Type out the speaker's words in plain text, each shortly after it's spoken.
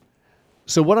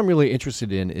So what I'm really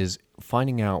interested in is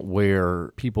finding out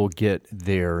where people get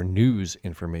their news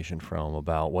information from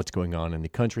about what's going on in the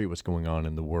country, what's going on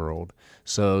in the world.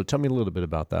 So tell me a little bit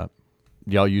about that.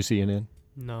 Y'all use CNN?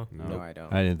 No. No, I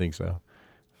don't. I didn't think so.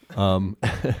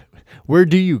 Where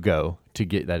do you go to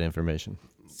get that information?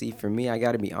 See, for me, I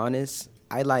got to be honest.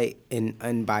 I like an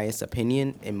unbiased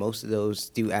opinion, and most of those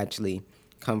do actually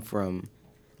come from,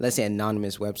 let's say,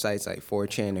 anonymous websites like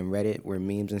 4chan and Reddit, where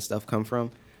memes and stuff come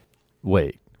from.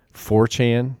 Wait,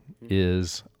 4chan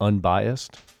is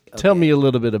unbiased? Tell me a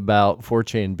little bit about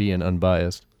 4chan being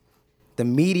unbiased. The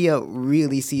media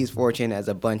really sees 4chan as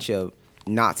a bunch of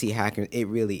Nazi hackers. It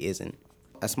really isn't.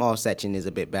 A small section is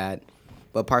a bit bad,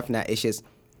 but apart from that, it's just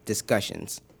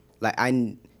discussions. Like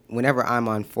whenever I'm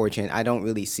on 4chan, I don't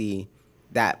really see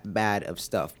that bad of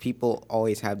stuff. People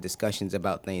always have discussions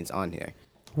about things on here.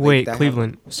 Wait, that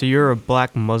Cleveland, so you're a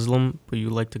black Muslim, but you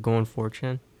like to go on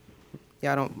 4chan?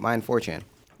 Yeah, I don't mind 4chan.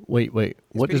 Wait. What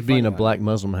pretty does being funny a on black there.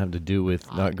 Muslim have to do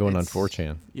with not going on it's-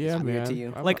 4chan? Yeah, It's weird man. to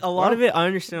you. Like, a lot of it, I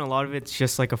understand a lot of it's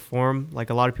just like a forum.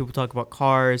 Like, a lot of people talk about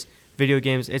cars, video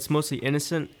games. It's mostly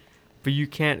innocent, but you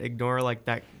can't ignore, like,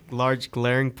 that large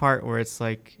glaring part where it's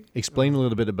like... Explain a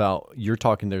little bit about,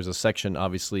 there's a section,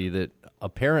 obviously, that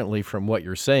apparently from what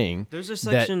you're saying, There's a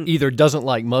section... that either doesn't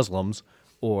like Muslims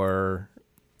or...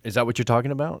 Is that what you're talking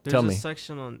about? There's Tell a me.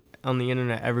 section on the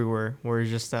internet everywhere where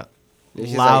it's just that It's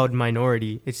just loud like-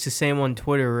 minority. It's the same on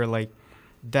Twitter where, like,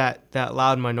 that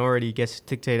loud minority gets to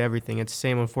dictate everything. It's the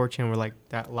same on 4chan where, like,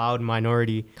 that loud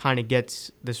minority kind of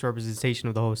gets this representation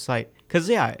of the whole site. Because,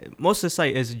 yeah, most of the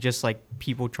site is just, like,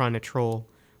 people trying to troll.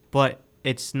 But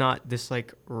it's not this,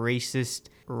 like, racist,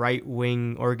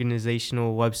 right-wing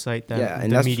organizational website that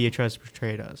the media tries to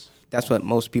portray it as. That's what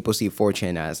most people see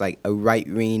 4chan as, like a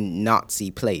right-wing Nazi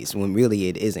place, when really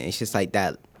it isn't. It's just like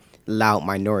that loud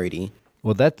minority.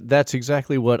 Well, that's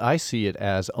exactly what I see it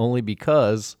as, only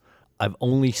because I've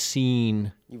only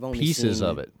seen You've only pieces seen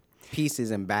of it.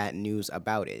 Pieces and bad news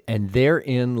about it. And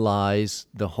therein lies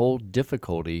the whole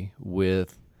difficulty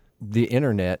with the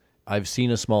internet. I've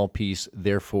seen a small piece,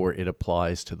 therefore it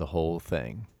applies to the whole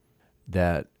thing.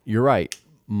 That you're right.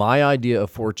 My idea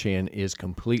of 4chan is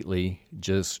completely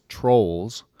just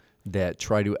trolls that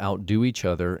try to outdo each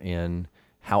other in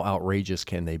how outrageous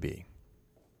can they be.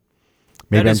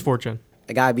 That is 4chan.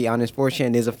 I gotta be honest,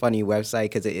 4chan is a funny website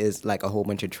because it is like a whole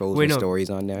bunch of trolls and stories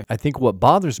on there. I think what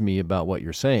bothers me about what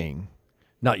you're saying,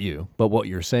 not you, but what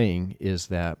you're saying is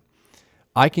that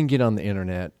I can get on the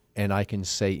internet and I can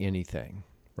say anything,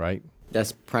 right?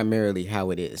 That's primarily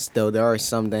how it is. Though there are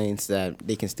some things that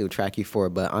they can still track you for,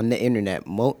 but on the internet,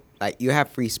 like you have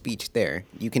free speech there.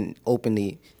 You can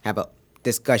openly have a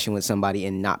discussion with somebody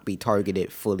and not be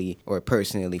targeted fully or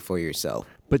personally for yourself.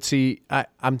 But see,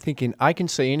 I'm thinking I can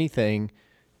say anything.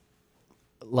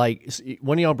 Like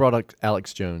one of y'all brought up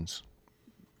Alex Jones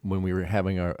when we were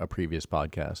having a previous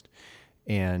podcast.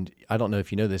 And I don't know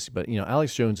if you know this, but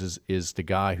Alex Jones is the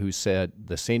guy who said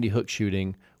the Sandy Hook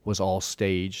shooting was all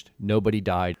staged. Nobody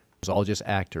died. It was all just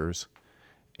actors.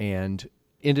 And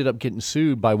ended up getting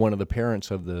sued by one of the parents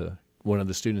of one of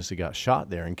the students that got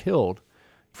shot there and killed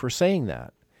for saying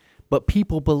that. But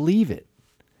people believe it.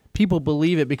 People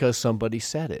believe it because somebody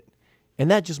said it. And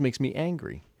that just makes me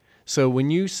angry. So when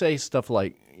you say stuff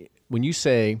like, when you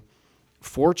say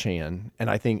 4chan, and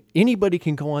I think anybody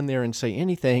can go on there and say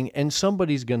anything and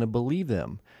somebody's going to believe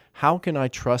them, how can I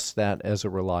trust that as a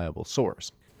reliable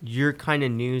source? Your kind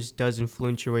of news does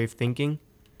influence your way of thinking.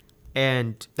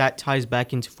 And that ties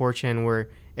back into 4chan where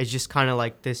it's just kind of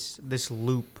like this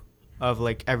loop of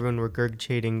like everyone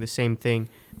regurgitating the same thing.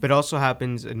 But it also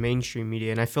happens in mainstream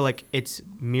media. And I feel like it's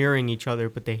mirroring each other,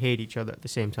 but they hate each other at the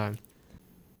same time.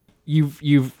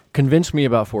 You've convinced me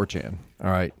about 4chan, all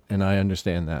right, and I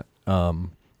understand that.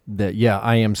 That, yeah,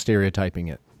 I am stereotyping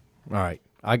it. All right,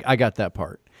 I got that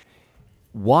part.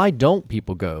 Why don't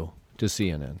people go to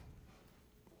CNN?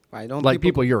 Why don't Like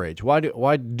people your age. Why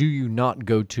do you not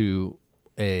go to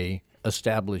a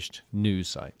established news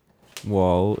site?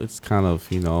 Well, it's kind of,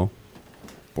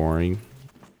 boring.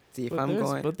 See, if I'm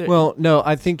going... Well, no,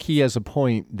 I think he has a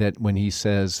point that when he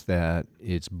says that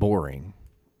it's boring.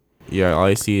 Yeah, all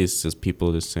I see is just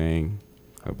people just saying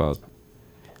about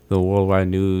the worldwide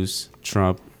news,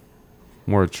 Trump,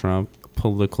 more Trump,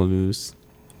 political news.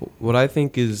 What I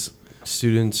think is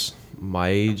students my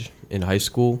age in high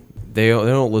school, they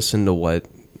don't listen to what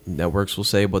networks will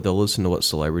say, but they'll listen to what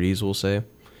celebrities will say. And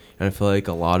I feel like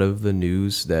a lot of the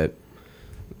news that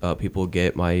people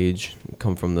get my age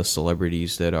come from the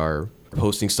celebrities that are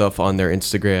posting stuff on their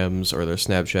Instagrams or their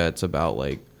Snapchats about,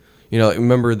 like,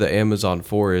 remember the Amazon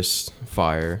forest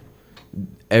fire?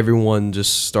 everyone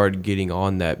just started getting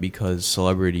on that because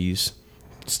celebrities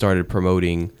started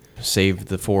promoting save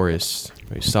the forest,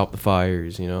 right, stop the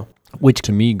fires, you know. Which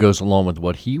to me goes along with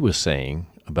what he was saying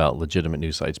about legitimate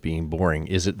news sites being boring.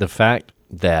 Is it the fact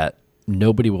that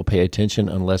nobody will pay attention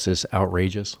unless it's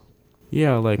outrageous?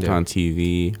 Yeah, like Yeah. on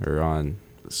TV or on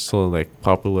like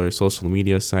popular social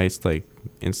media sites like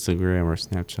Instagram or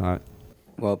Snapchat.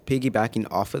 Well, piggybacking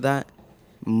off of that,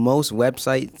 most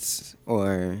websites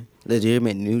or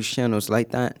legitimate news channels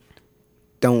like that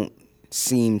don't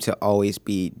seem to always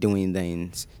be doing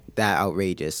things that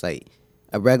outrageous. Like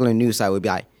a regular news site would be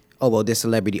like, oh, well, this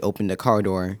celebrity opened the car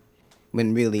door,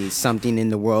 when really something in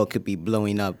the world could be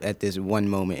blowing up at this one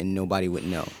moment and nobody would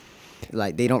know.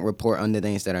 Like they don't report on the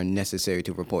things that are necessary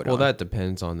to report Well, on. that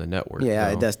depends on the network. Yeah,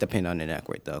 though. it does depend on the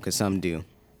network though, because some do.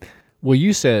 Well,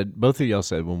 you said, both of y'all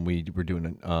said when we were doing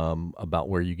it about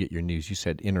where you get your news, you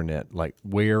said internet. Like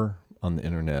where on the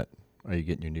internet are you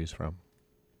getting your news from?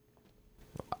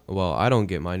 Well, I don't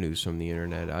get my news from the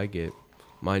internet. I get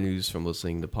my news from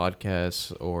listening to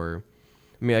podcasts or,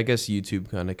 I mean, I guess YouTube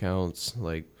kind of counts.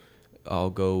 Like, I'll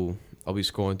be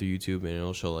scrolling through YouTube and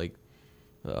it'll show like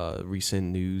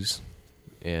recent news,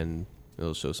 and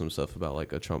it'll show some stuff about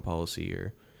like a Trump policy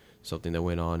or something that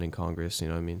went on in Congress. You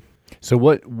know what I mean? So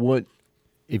what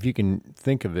if you can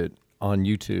think of it on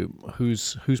YouTube,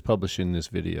 who's publishing this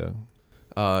video?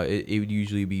 It would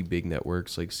usually be big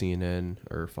networks like CNN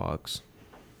or Fox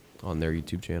on their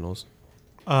YouTube channels.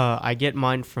 I get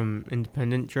mine from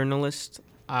independent journalists.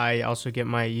 I also get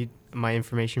my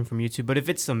information from YouTube. But if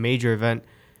it's a major event,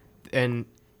 and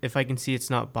if I can see it's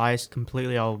not biased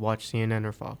completely, I'll watch CNN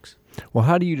or Fox. Well,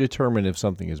 how do you determine if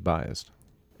something is biased?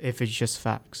 If it's just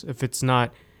facts. If it's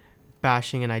not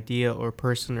bashing an idea or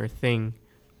person or thing,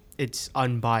 it's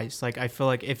unbiased. Like I feel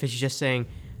like if it's just saying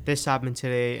this happened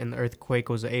today and the earthquake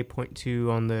was an 8.2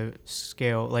 on the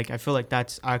scale, like I feel like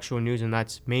that's actual news and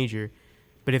that's major.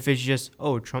 But if it's just,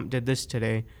 oh, Trump did this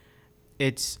today,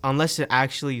 it's, unless it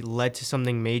actually led to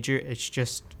something major,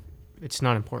 it's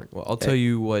not important. Well, I'll tell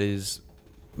you what is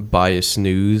biased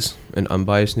news and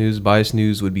unbiased news. Biased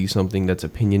news would be something that's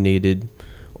opinionated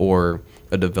or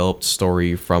a developed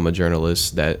story from a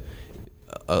journalist that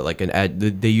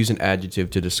they use an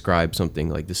adjective to describe something,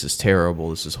 like this is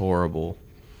terrible, this is horrible.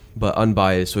 But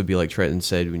unbiased would be like Trenton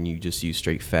said, when you just use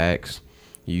straight facts,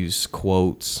 use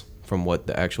quotes from what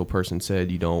the actual person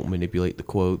said. You don't manipulate the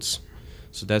quotes.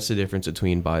 So that's the difference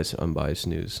between biased and unbiased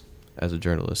news as a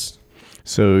journalist.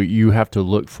 So you have to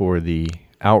look for the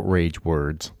outrage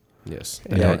words. Yes,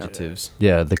 the Yeah. adjectives.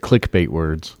 Yeah, the clickbait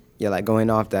words. Yeah, like going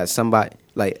off that, somebody,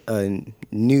 like a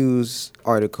news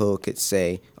article could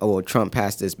say, oh, well, Trump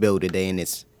passed this bill today and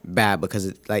it's bad, because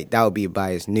it, like that would be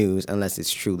biased news unless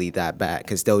it's truly that bad,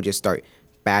 because they'll just start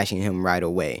bashing him right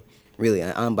away. Really,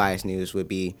 an unbiased news would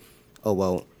be, oh,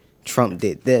 well, Trump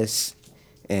did this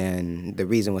and the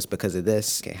reason was because of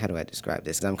this. Okay, how do I describe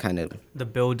this? 'Cause I'm kind of... The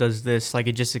bill does this, like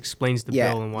it just explains the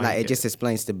bill and why like it it did just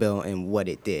explains the bill and what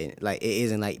it did. Like it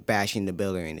isn't like bashing the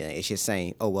bill or anything. It's just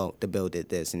saying, oh, well, the bill did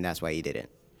this and that's why he did it.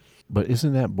 But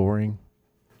isn't that boring?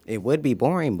 It would be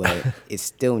boring, but it's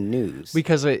still news.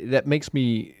 Because that makes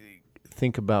me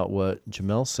think about what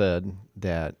Jamel said,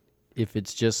 that if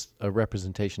it's just a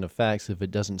representation of facts, if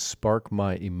it doesn't spark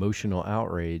my emotional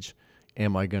outrage,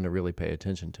 am I going to really pay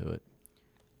attention to it?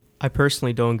 I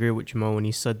personally don't agree with Jamal when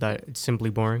he said that it's simply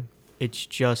boring. It's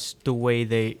just the way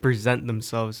they present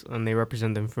themselves and they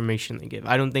represent the information they give.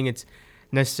 I don't think it's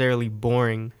necessarily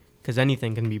boring, because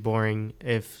anything can be boring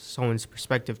if someone's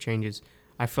perspective changes.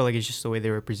 I feel like it's just the way they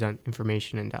represent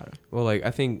information and data. Well, like, I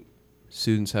think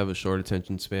students have a short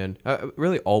attention span.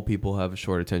 Really, all people have a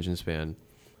short attention span.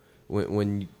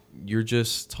 When you're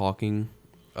just talking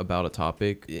about a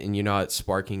topic and you're not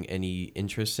sparking any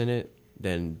interest in it,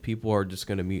 then people are just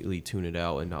going to immediately tune it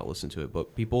out and not listen to it.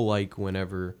 But people like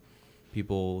whenever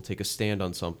people take a stand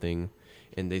on something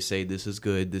and they say this is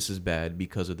good, this is bad,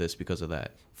 because of this, because of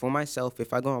that. For myself,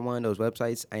 if I go on one of those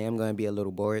websites, I am going to be a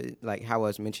little bored. Like how I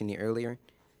was mentioning earlier,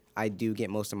 I do get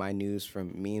most of my news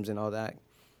from memes and all that,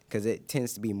 because it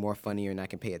tends to be more funnier and I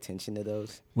can pay attention to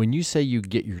those. When you say you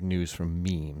get your news from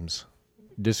memes,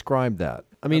 describe that.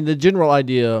 I mean, the general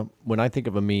idea, when I think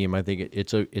of a meme, I think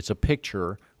it's a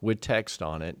picture with text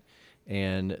on it,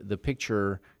 and the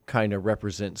picture kind of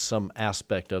represents some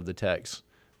aspect of the text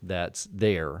that's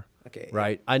there. Okay.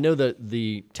 Right. I know that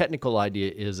the technical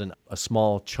idea is a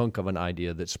small chunk of an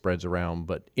idea that spreads around,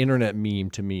 but internet meme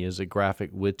to me is a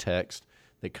graphic with text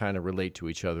that kind of relate to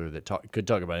each other that could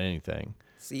talk about anything.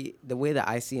 See, the way that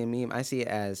I see a meme, I see it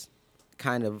as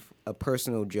kind of a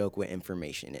personal joke with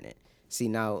information in it. See,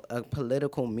 now, a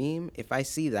political meme, if I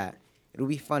see that It'll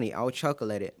be funny. I'll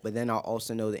chuckle at it, but then I'll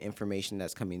also know the information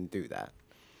that's coming through that.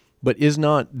 But is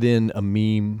not then a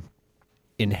meme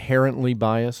inherently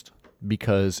biased?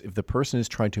 Because if the person is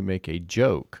trying to make a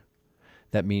joke,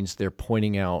 that means they're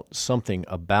pointing out something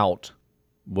about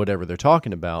whatever they're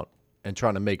talking about and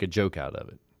trying to make a joke out of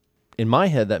it. In my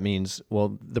head, that means,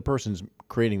 well, the person's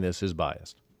creating this is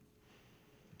biased.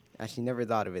 Actually, never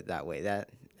thought of it that way. I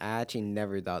actually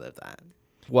never thought of that.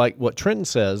 Like what Trenton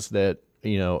says, that,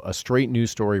 you know, a straight news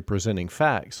story presenting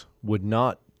facts would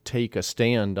not take a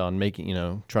stand on making, you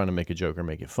know, trying to make a joke or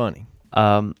make it funny.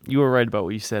 You were right about what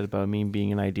you said about a meme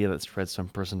being an idea that spreads from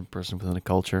person to person within a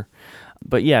culture.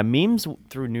 But yeah, memes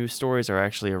through news stories are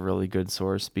actually a really good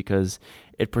source because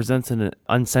it presents an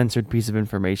uncensored piece of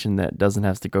information that doesn't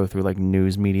have to go through like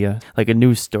news media. Like a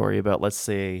news story about, let's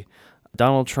say,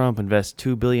 Donald Trump invests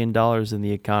 $2 billion in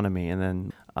the economy, and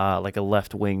then like a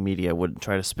left-wing media would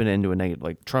try to spin it into a negative,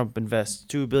 like Trump invests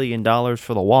 $2 billion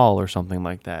for the wall or something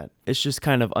like that. It's just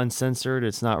kind of uncensored.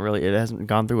 It's not really, it hasn't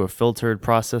gone through a filtered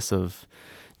process of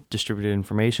distributed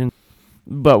information.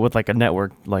 But with like a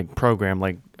network like program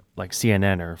like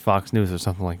CNN or Fox News or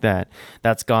something like that,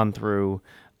 that's gone through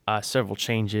several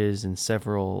changes and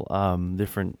several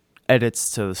different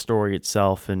edits to the story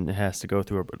itself, and it has to go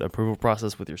through an approval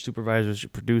process with your supervisors, your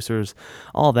producers,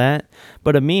 all that.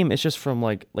 But a meme, it's just from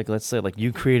like let's say like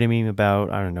you create a meme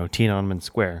about, I don't know, Tiananmen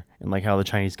Square and like how the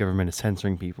Chinese government is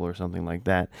censoring people or something like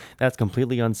that. That's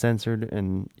completely uncensored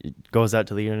and it goes out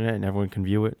to the internet and everyone can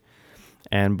view it.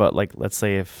 But like let's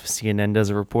say if CNN does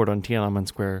a report on Tiananmen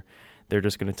Square, they're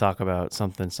just going to talk about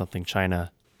something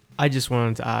China. I just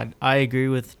wanted to add, I agree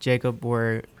with Jacob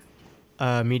where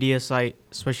media site,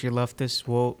 especially leftists,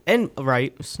 will, and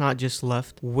right, it's not just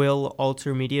left, will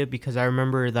alter media, because I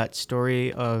remember that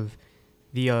story of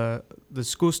the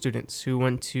school students who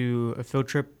went to a field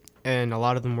trip and a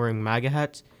lot of them wearing MAGA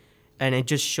hats, and it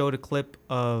just showed a clip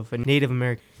of a Native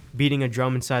American beating a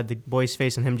drum inside the boy's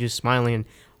face and him just smiling, and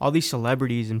all these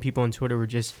celebrities and people on Twitter were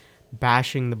just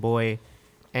bashing the boy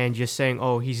and just saying,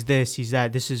 oh, he's this, he's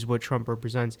that, this is what Trump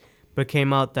represents. But it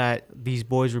came out that these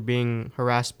boys were being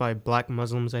harassed by black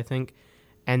Muslims, I think.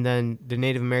 And then the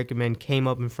Native American men came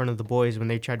up in front of the boys when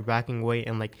they tried backing away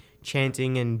and like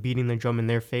chanting and beating the drum in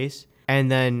their face. And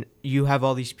then you have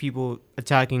all these people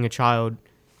attacking a child,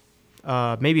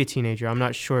 maybe a teenager, I'm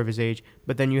not sure of his age.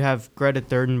 But then you have Greta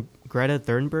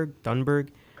Thunberg,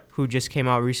 who just came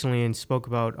out recently and spoke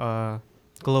about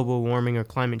global warming or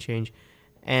climate change.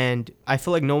 And I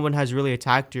feel like no one has really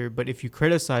attacked her, but if you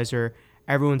criticize her,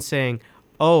 everyone's saying,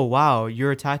 oh, wow,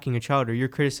 you're attacking a child or you're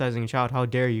criticizing a child. How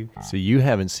dare you? So you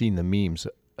haven't seen the memes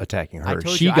attacking her. I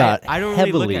told She you, got I don't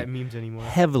heavily, really look at memes anymore.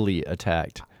 heavily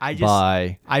attacked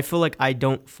I feel like I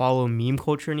don't follow meme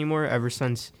culture anymore ever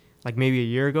since like maybe a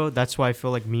year ago. That's why I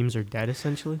feel like memes are dead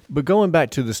essentially. But going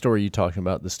back to the story you talking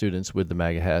about, the students with the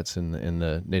MAGA hats and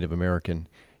the Native American,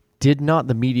 did not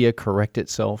the media correct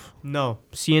itself? No,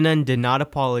 CNN did not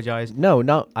apologize. No,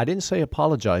 I didn't say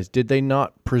apologize. Did they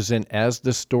not present as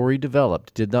the story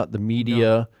developed? Did not the media?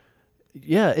 No.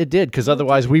 Yeah, it did, because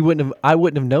otherwise I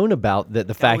wouldn't have known about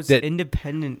the fact was that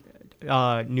independent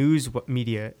news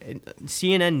media.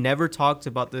 CNN never talked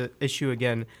about the issue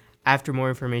again after more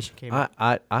information came out.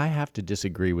 I have to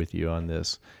disagree with you on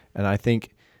this, and I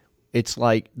think it's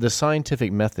like the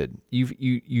scientific method.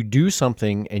 You do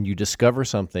something and you discover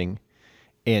something,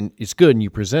 and it's good, and you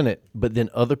present it, but then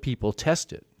other people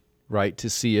test it, right, to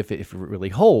see if it really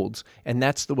holds, and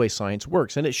that's the way science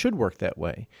works, and it should work that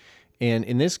way. And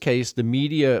in this case, the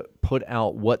media put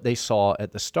out what they saw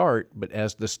at the start, but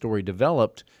as the story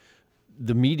developed,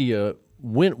 the media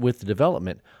went with the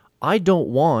development. I don't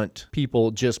want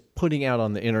people just putting out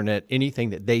on the internet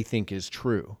anything that they think is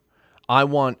true. I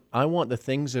want the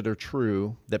things that are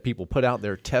true that people put out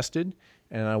there tested,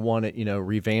 and I want it,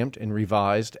 revamped and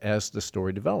revised as the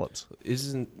story develops.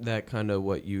 Isn't that kind of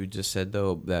what you just said,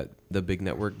 though, that the big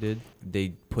network did? They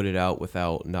put it out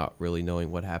without not really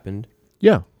knowing what happened.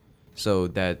 Yeah. So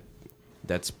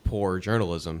that's poor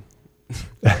journalism.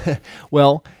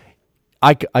 Well,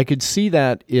 I could see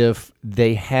that if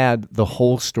they had the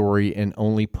whole story and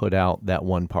only put out that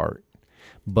one part.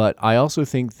 But I also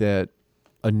think that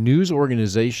a news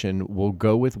organization will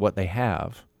go with what they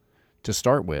have to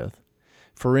start with.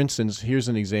 For instance, here's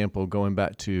an example going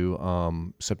back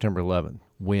to September 11th,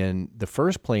 when the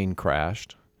first plane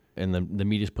crashed and the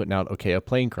media's putting out, okay, a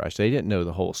plane crashed. They didn't know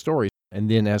the whole story. And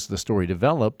then as the story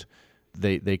developed,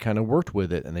 they kind of worked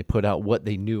with it and they put out what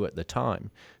they knew at the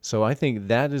time. So I think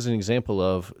that is an example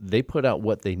of they put out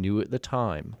what they knew at the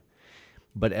time.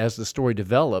 But as the story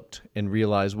developed and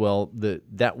realized, well,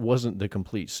 that wasn't the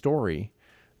complete story,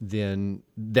 then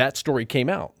that story came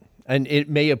out. And it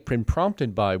may have been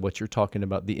prompted by what you're talking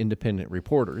about, the independent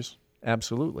reporters,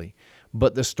 absolutely.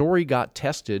 But the story got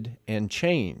tested and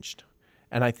changed.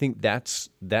 And I think that's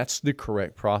the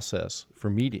correct process for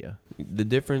media. The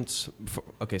difference,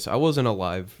 okay, so I wasn't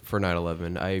alive for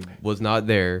 9/11. I was not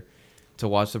there to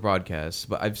watch the broadcast,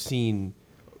 but I've seen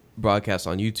broadcasts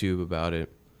on YouTube about it.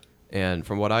 And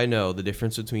from what I know, the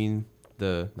difference between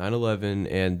the 9/11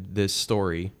 and this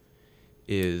story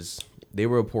is they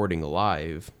were reporting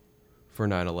live for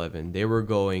 9/11. They were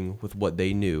going with what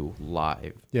they knew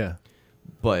live. Yeah.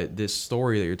 But this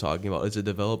story that you're talking about is a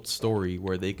developed story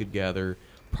where they could gather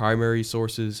primary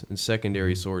sources and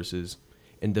secondary sources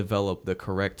and develop the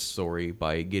correct story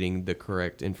by getting the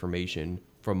correct information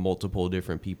from multiple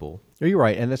different people. You're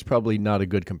right, and that's probably not a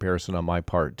good comparison on my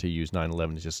part to use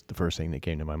 9/11. It's just the first thing that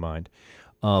came to my mind.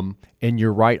 And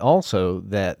you're right also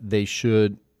that they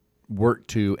should work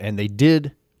to, and they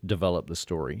did develop the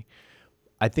story.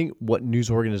 I think what news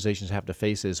organizations have to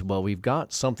face is, well, we've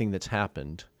got something that's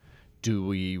happened. Do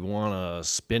we want to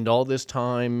spend all this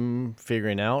time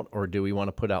figuring out, or do we want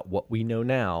to put out what we know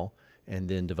now and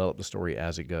then develop the story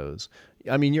as it goes?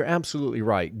 I mean, you're absolutely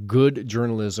right. Good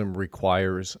journalism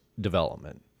requires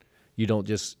development. You don't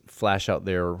just flash out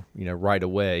there, right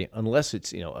away, unless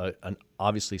it's, an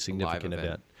obviously significant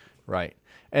event. Right.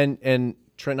 And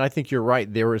Trent, I think you're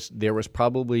right. There was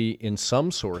probably in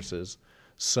some sources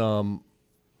some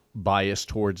bias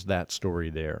towards that story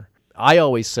there. I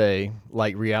always say,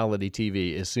 like reality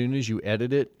TV, as soon as you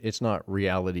edit it, it's not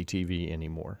reality TV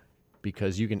anymore,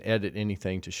 because you can edit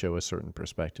anything to show a certain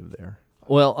perspective there.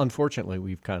 Well, unfortunately,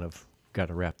 we've kind of got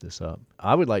to wrap this up.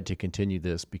 I would like to continue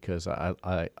this because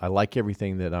I like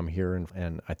everything that I'm hearing,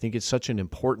 and I think it's such an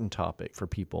important topic for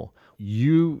people.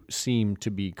 You seem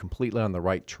to be completely on the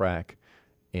right track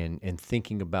in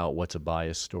thinking about what's a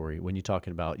biased story. When you're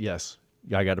talking about, yes,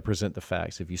 I got to present the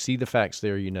facts. If you see the facts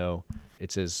there,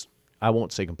 it's as, I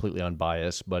won't say completely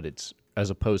unbiased, but it's as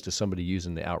opposed to somebody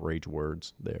using the outrage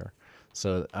words there.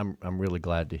 So I'm really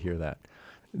glad to hear that.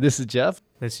 This is Jeff.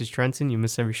 This is Trenton. You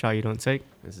miss every shot you don't take.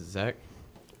 This is Zach.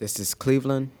 This is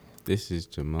Cleveland. This is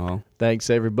Jamal. Thanks,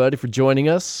 everybody, for joining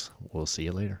us. We'll see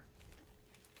you later.